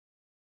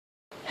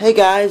Hey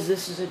guys,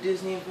 this is a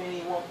Disney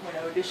Infinity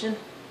 1.0 edition.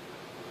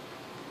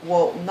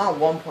 Well, not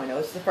 1.0,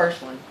 it's the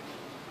first one.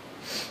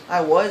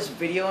 I was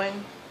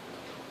videoing,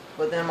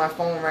 but then my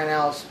phone ran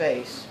out of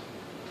space.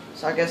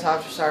 So I guess I'll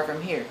have to start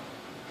from here.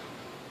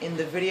 In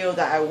the video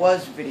that I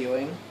was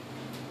videoing,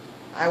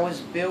 I was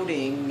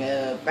building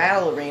a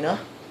battle arena.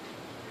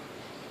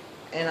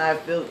 And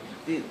I've built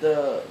I've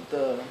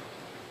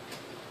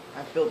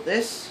built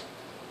this.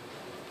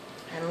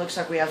 And it looks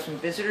like we have some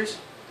visitors.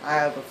 I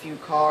have a few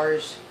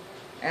cars.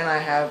 And I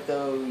have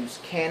those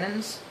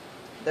cannons.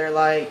 They're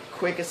like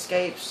quick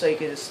escapes, so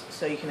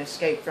you can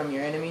escape from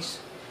your enemies.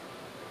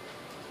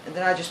 And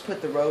then I just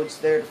put the roads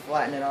there to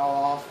flatten it all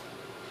off.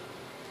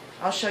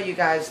 I'll show you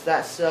guys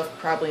that stuff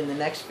probably in the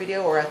next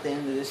video or at the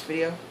end of this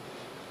video.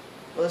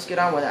 But let's get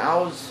on with it.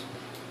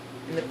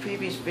 In the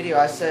previous video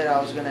I said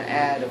I was going to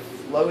add a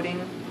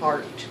floating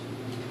part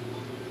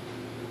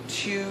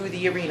to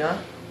the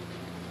arena.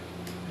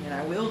 And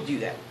I will do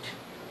that.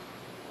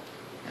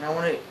 And I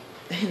want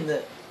to, in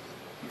the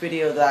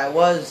video that I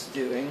was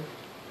doing,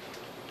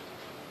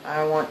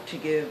 I want to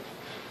give,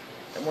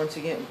 once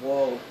again,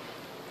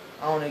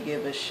 I want to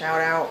give a shout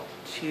out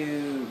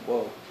to,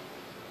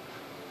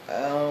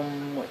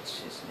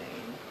 what's his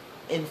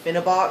name?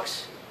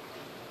 Infinibox.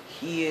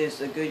 He is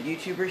a good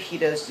YouTuber. He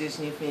does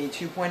Disney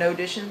Infinity 2.0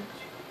 edition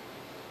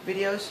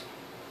videos.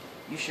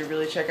 You should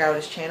really check out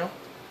his channel.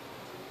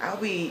 I'll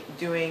be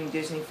doing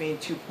Disney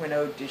Infinity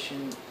 2.0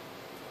 edition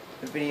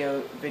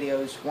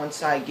videos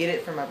once I get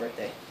it for my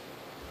birthday.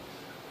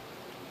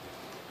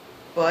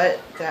 But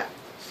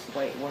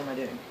wait, what am I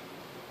doing?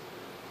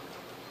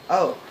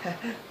 Oh,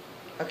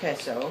 okay,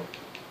 so,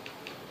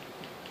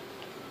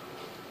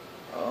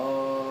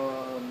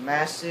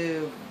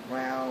 massive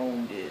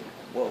rounded,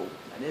 whoa,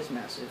 that is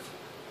massive.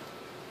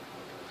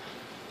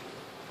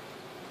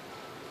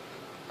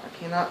 I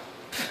cannot,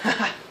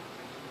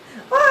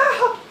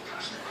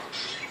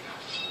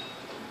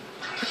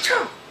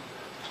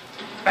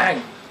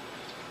 bang,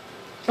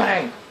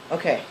 bang,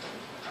 okay.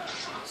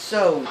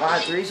 So,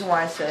 the reason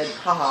why I said,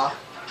 haha,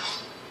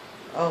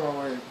 oh my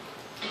word,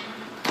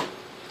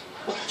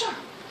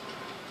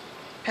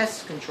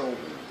 pest control,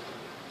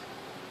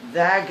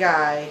 that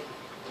guy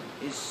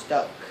is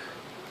stuck.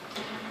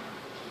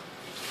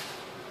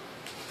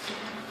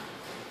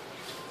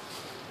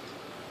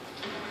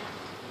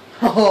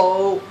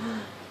 Oh,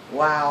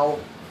 wow,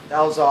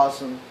 that was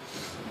awesome.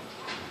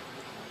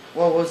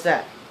 What was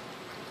that?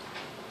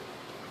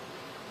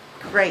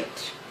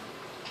 Great.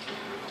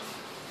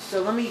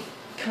 So let me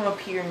come up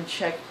here and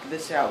check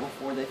this out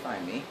before they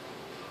find me.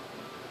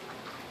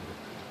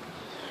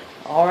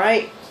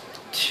 Alright.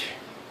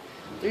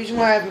 The reason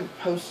why I haven't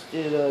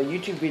posted a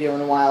YouTube video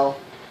in a while,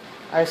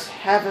 I just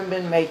haven't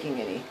been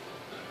making any.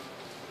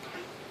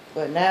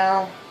 But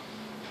now,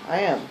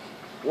 I am.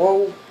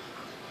 Whoa.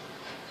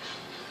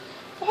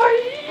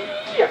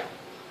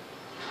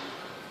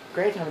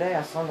 Great time of day,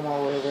 I slung them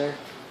all over there.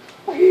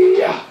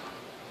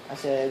 I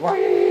said,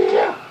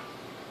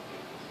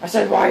 I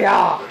said,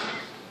 why?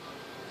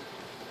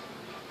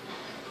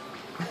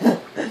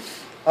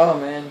 Oh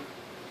man.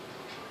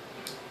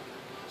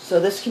 So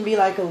this can be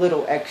like a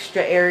little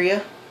extra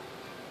area.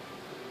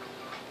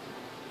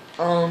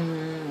 I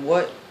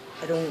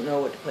don't know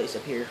what to place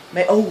up here.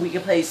 We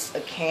can place a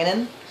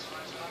cannon.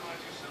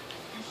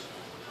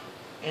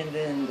 And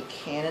then the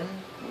cannon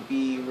will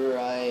be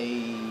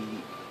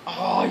right...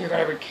 Oh, you're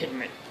gotta be kidding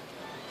me.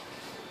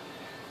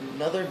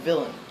 Another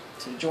villain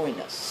to join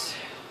us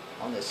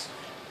on this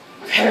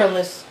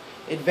perilous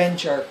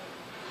adventure,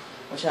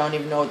 which I don't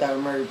even know what that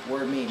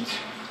word means,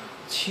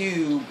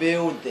 to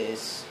build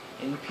this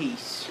in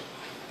peace.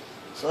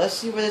 So let's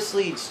see where this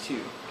leads to.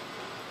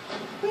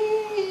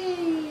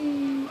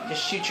 Whee!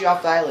 Just shoot you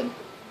off the island.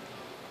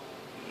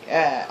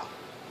 Yeah.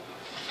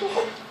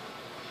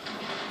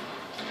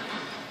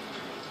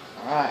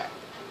 Alright.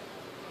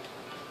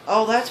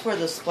 Oh, that's where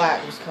the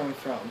splat was coming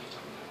from.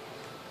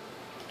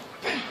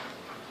 Can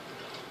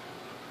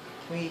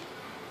we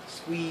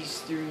squeeze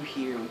through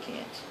here? We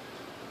can't.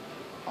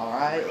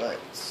 Alright,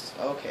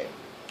 okay.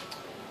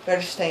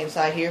 Better stay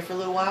inside here for a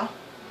little while.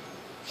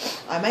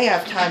 I may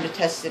have time to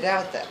test it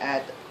out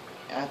at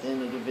the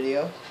end of the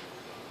video.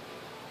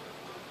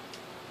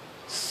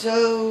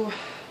 So,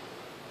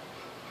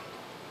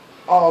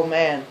 oh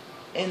man,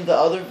 in the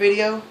other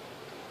video,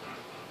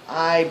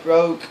 I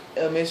broke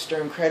a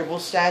Mr. Incredible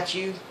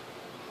statue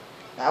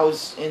that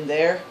was in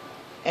there,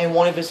 and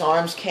one of his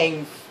arms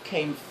came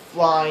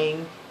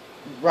flying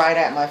right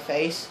at my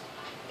face.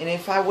 And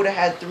if I would have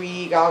had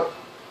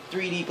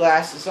 3D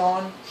glasses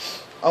on,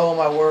 oh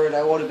my word,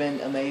 that would have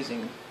been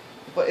amazing.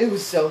 But it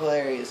was so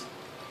hilarious.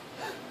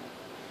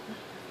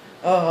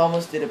 Oh, I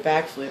almost did a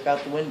backflip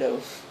out the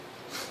window.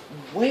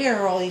 Where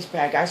are all these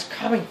bad guys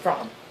coming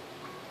from?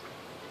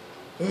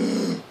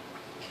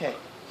 Okay.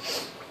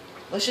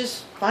 Let's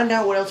just find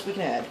out what else we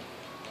can add.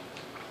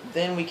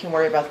 Then we can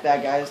worry about the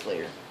bad guys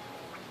later.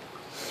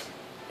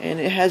 And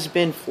it has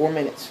been 4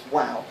 minutes.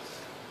 Wow.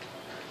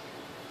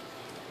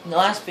 In the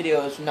last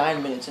video it was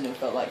 9 minutes and it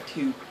felt like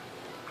 2.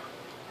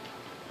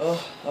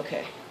 Oh,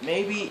 okay.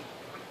 Maybe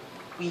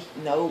we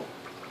no.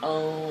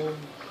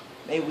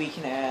 Maybe we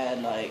can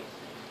add like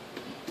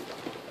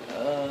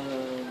blah,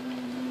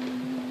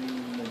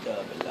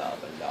 blah,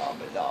 blah,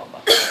 blah,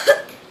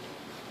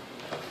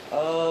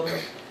 blah.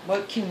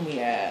 What can we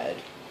add?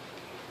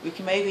 We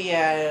can maybe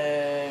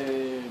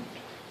add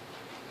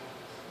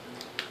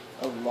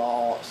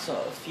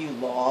a few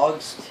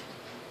logs,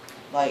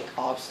 like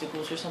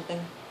obstacles or something.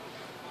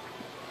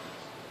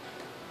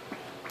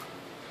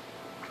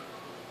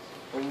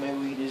 Or maybe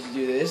we can just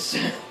do this.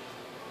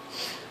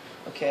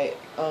 Okay,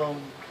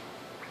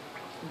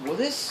 will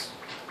this?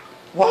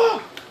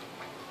 Wow!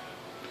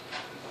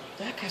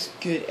 That guy's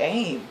good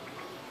aim.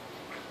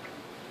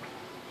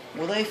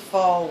 Will they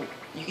fall?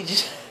 You can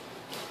just...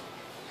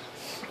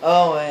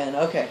 Oh man,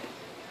 okay.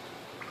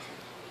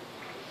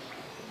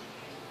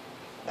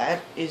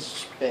 That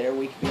is better.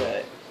 We can be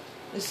like,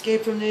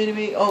 escape from the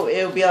enemy. Oh,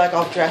 it'll be like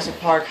off Jurassic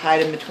Park,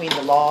 hide in between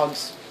the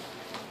logs.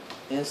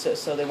 And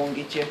so they won't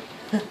get you.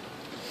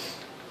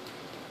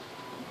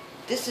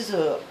 This is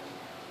a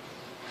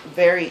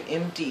very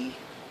empty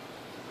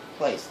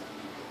place.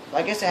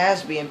 I guess it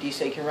has to be empty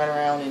so you can run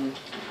around and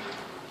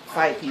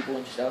fight people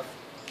and stuff.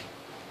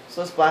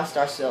 So let's blast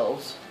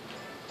ourselves.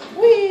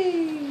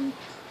 Whee!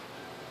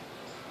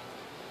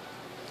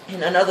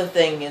 And another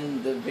thing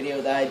in the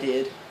video that I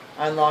did,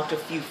 I unlocked a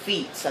few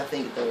feats. I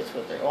think that was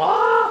what they're...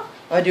 Ah!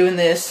 By doing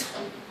this.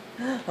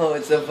 Oh,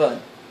 it's so fun.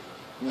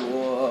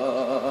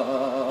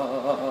 Whoa.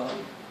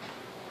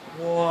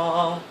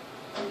 Whoa.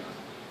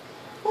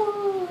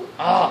 Whoa.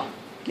 Ah!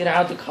 Get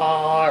out the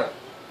car.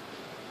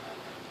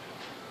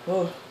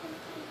 Oh.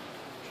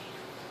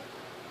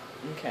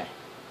 Okay.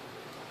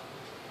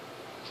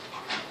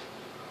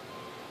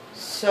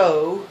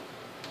 So,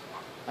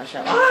 I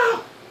shall...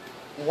 Ah!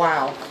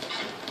 Wow.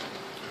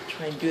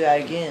 Try and do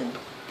that again.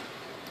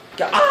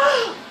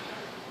 Ah!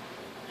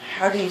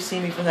 How did he see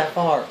me from that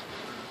far?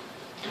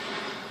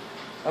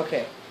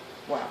 Okay.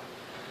 Wow.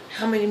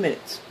 How many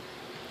minutes?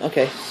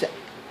 Okay. So,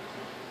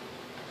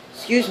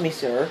 excuse me,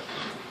 sir.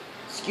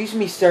 Excuse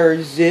me,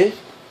 sirs.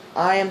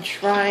 I am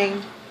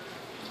trying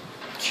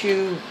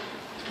to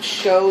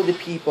show the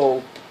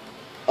people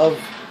of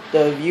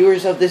the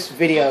viewers of this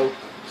video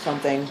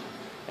something,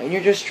 and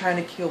you're just trying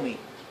to kill me.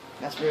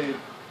 That's rude.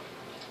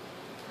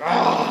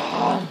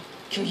 Ah,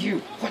 kill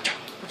you. Watch out,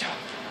 watch out.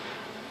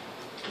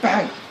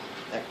 Bang.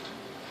 There.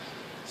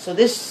 So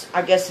this,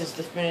 I guess, is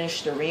the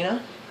finished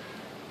arena.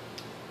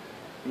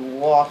 You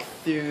walk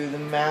through the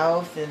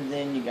mouth, and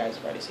then you guys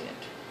have already seen it.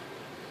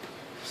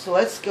 So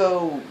let's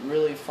go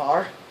really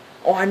far.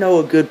 Oh, I know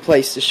a good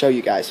place to show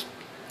you guys.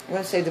 I'm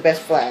going to save the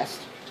best for last.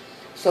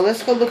 So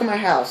let's go look at my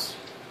house.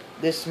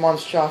 This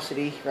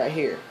monstrosity right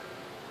here.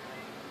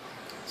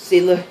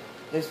 See, look.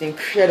 There's the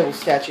incredible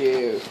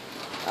statue.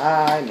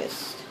 I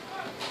missed.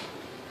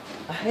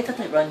 I hate that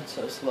they run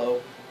so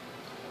slow.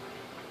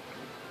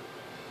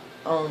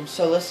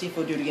 So let's see if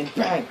we'll do it again.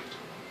 Bang!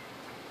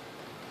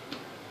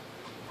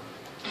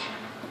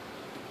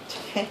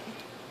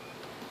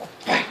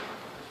 Bang!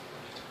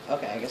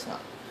 Okay, I guess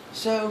not.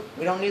 So,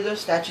 we don't need those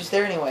statues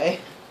there anyway.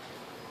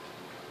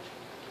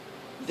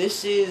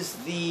 This is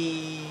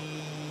the...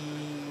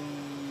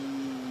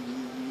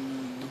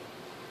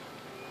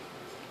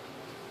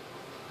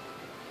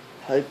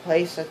 HUD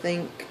place, I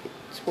think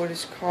it's what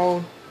it's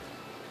called.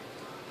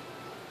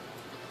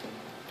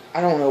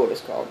 I don't know what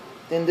it's called.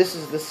 Then this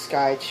is the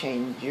Sky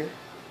Changer.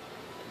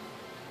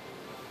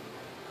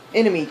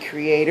 Enemy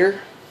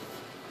Creator.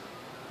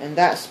 And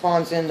that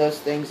spawns in those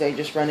things they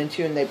just run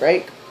into and they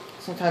break.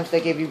 Sometimes they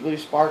give you blue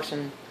sparks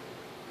and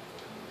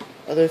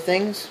other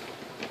things.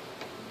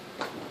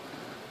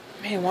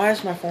 Man, why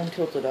is my phone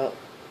tilted up?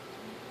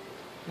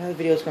 Now the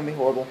video's gonna be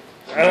horrible.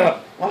 Ah!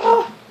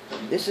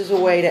 This is a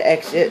way to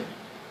exit.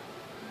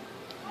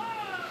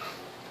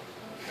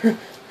 I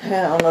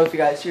don't know if you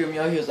guys hear him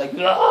yell. He was like,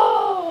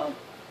 ah!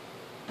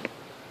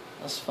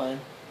 That's fun.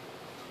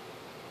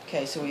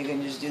 Okay, so we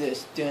can just do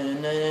this.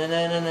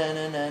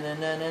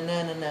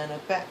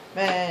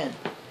 Batman.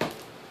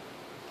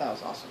 That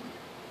was awesome.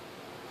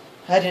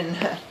 I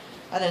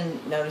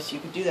didn't notice you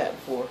could do that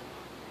before.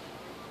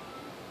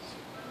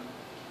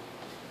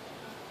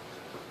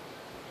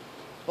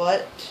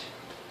 But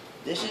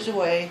this is a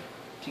way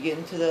to get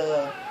into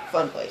the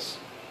fun place.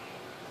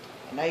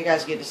 And now you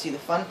guys get to see the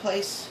fun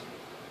place.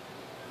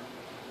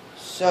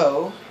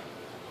 So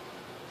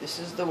this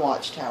is the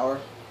watchtower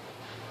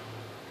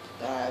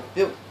that I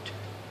built.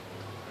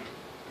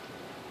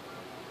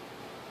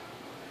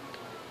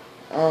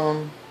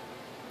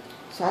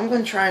 So I'm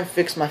going to try and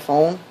fix my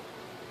phone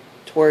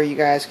to where you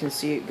guys can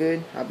see it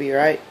good. I'll be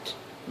right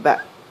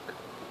back.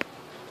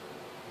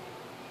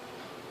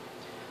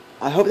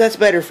 I hope that's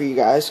better for you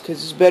guys,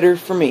 because it's better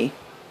for me.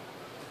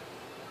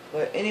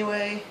 But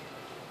anyway,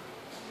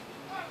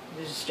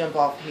 just jump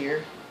off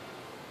here.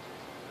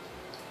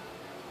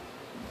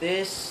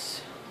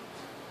 This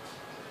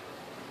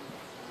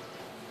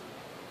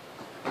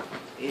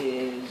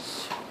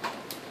is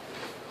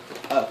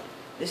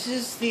this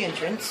is the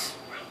entrance.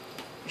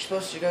 You're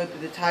supposed to go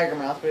through the tiger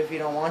mouth, but if you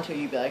don't want to,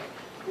 you'd be like,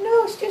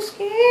 no, it's too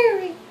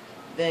scary.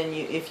 Then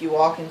if you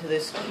walk into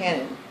this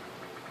cannon,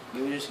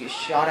 you will just get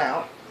shot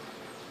out.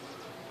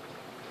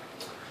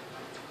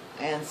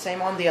 And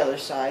same on the other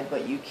side,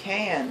 but you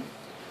can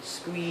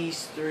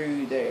squeeze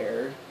through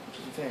there, which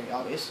is very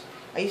obvious.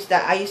 I used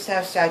to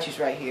have statues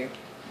right here.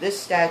 This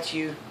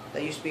statue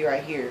that used to be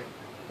right here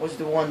was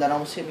the one that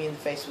almost hit me in the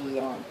face with his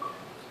arm.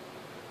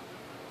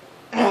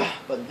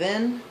 But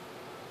then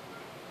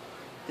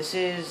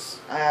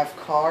I have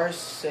cars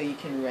so you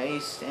can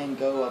race and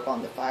go up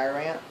on the fire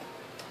ramp.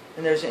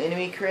 And there's an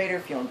enemy creator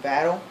if you want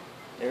battle.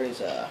 There is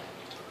a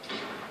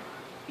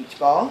beach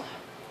ball.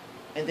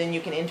 And then you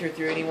can enter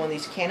through any one of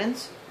these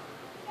cannons.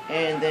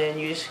 And then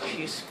you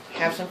just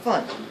have some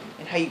fun.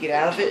 And how you get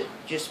out of it,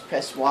 just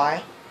press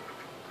Y.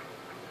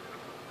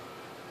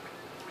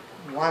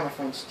 Why my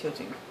phone's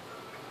tilting?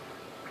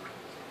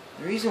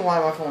 The reason why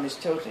my phone is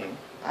tilting,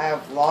 I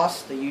have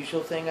lost the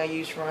usual thing I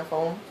use for my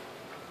phone.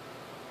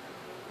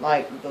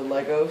 Like the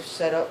Lego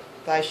setup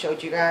that I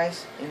showed you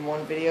guys in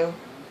one video.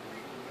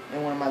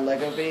 In one of my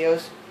Lego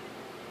videos.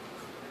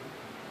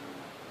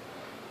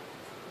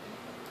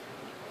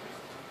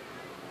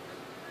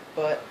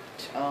 But,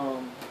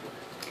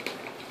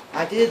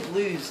 I did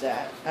lose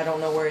that. I don't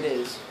know where it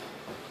is.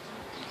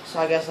 So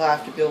I guess I'll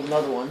have to build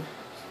another one.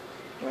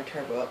 Get my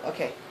turbo up.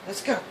 Okay,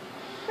 let's go.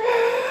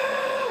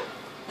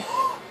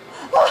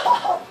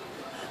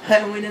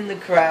 I went in the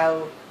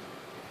crowd.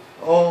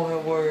 Oh my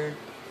word.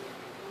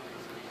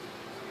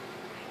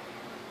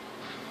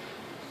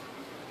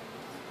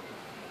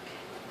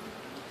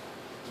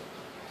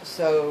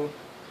 So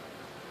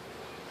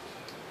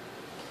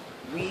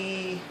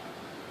we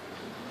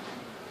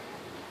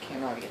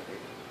cannot get through.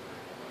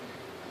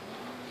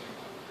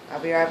 I'll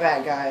be right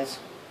back, guys.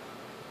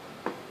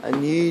 I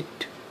need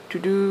to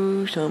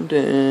do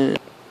something.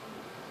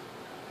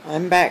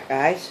 I'm back,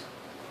 guys.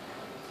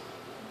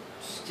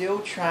 Still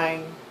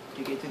trying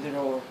to get through the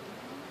door.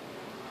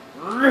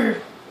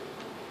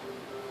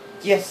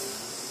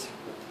 Yes!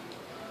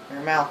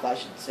 Her mouth, I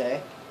should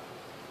say.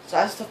 So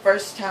that's the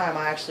first time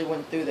I actually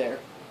went through there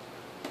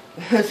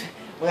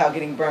without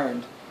getting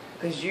burned.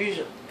 Because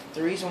usually,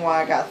 the reason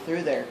why I got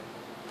through there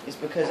is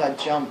because I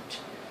jumped.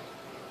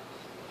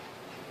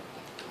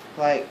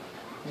 Like,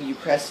 when you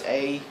press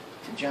A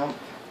to jump,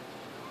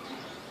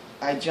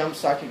 I jumped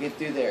so I could get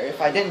through there.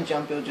 If I didn't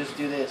jump, it would just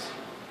do this.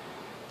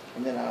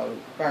 And then I would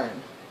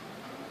burn.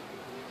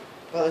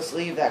 But let's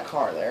leave that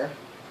car there.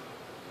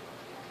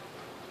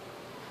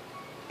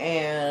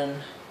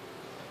 And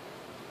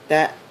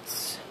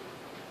that's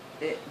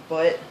it.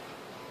 But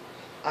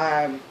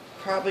I'm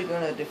probably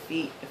going to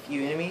defeat a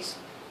few enemies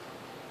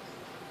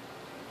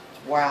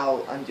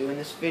while I'm doing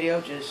this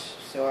video, just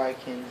so I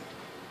can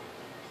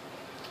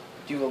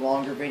do a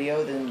longer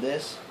video than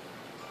this.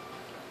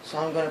 So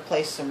I'm going to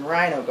place some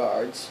rhino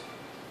guards.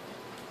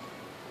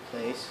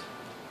 Place.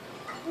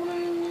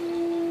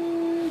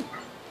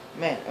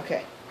 Man,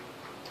 okay.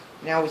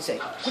 Now we say,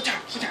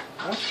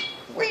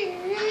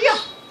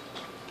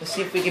 let's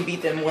see if we can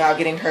beat them without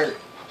getting hurt.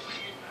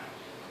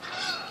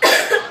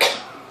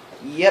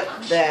 Yep,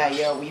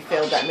 we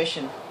failed that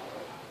mission.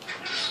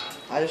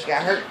 I just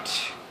got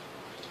hurt.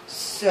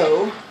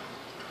 So,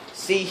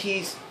 see,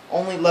 he's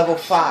only level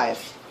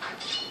 5.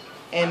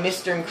 And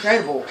Mr.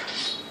 Incredible,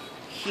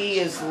 he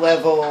is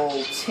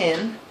level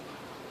 10.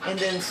 And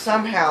then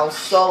somehow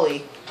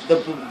Sully,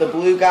 the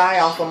blue guy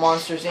off of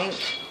Monsters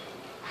Inc.,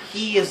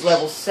 he is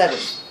level 7.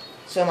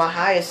 So my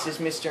highest is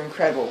Mr.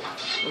 Incredible,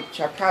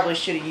 which I probably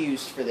should have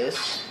used for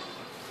this.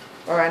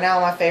 But right now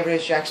my favorite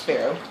is Jack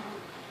Sparrow.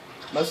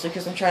 Mostly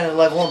because I'm trying to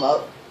level him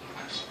up.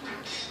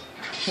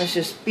 Let's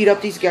just beat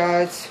up these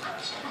guys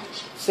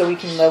so we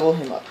can level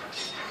him up.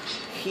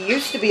 He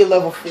used to be a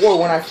level 4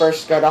 when I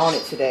first got on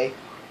it today.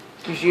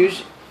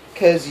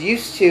 Because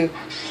used to,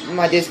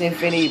 my Disney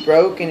Infinity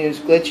broke and it was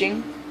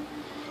glitching,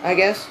 I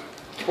guess,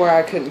 to where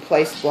I couldn't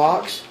place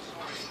blocks.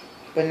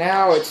 But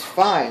now it's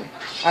fine.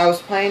 I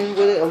was playing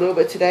with it a little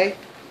bit today.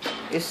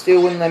 It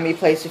still wouldn't let me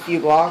place a few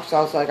blocks. So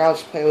I was like, I'll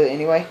just play with it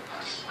anyway.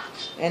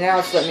 And now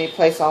it's letting me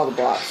place all the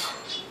blocks,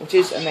 which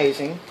is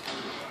amazing.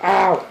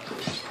 Ow!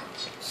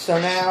 So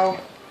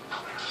now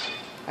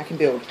I can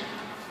build.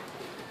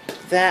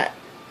 That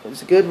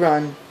was a good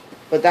run.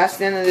 But that's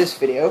the end of this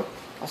video.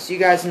 I'll see you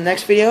guys in the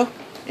next video.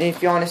 And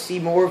if you want to see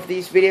more of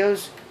these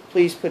videos,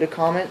 please put a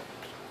comment.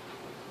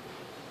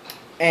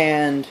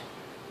 And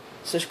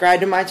subscribe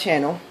to my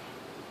channel.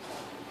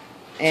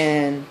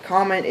 And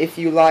comment if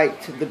you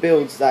liked the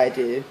builds that I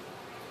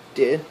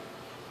did.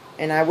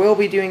 And I will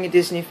be doing a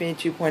Disney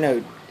Infinity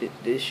 2.0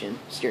 edition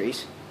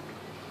series.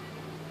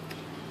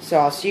 So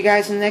I'll see you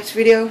guys in the next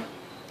video.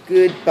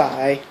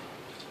 Goodbye.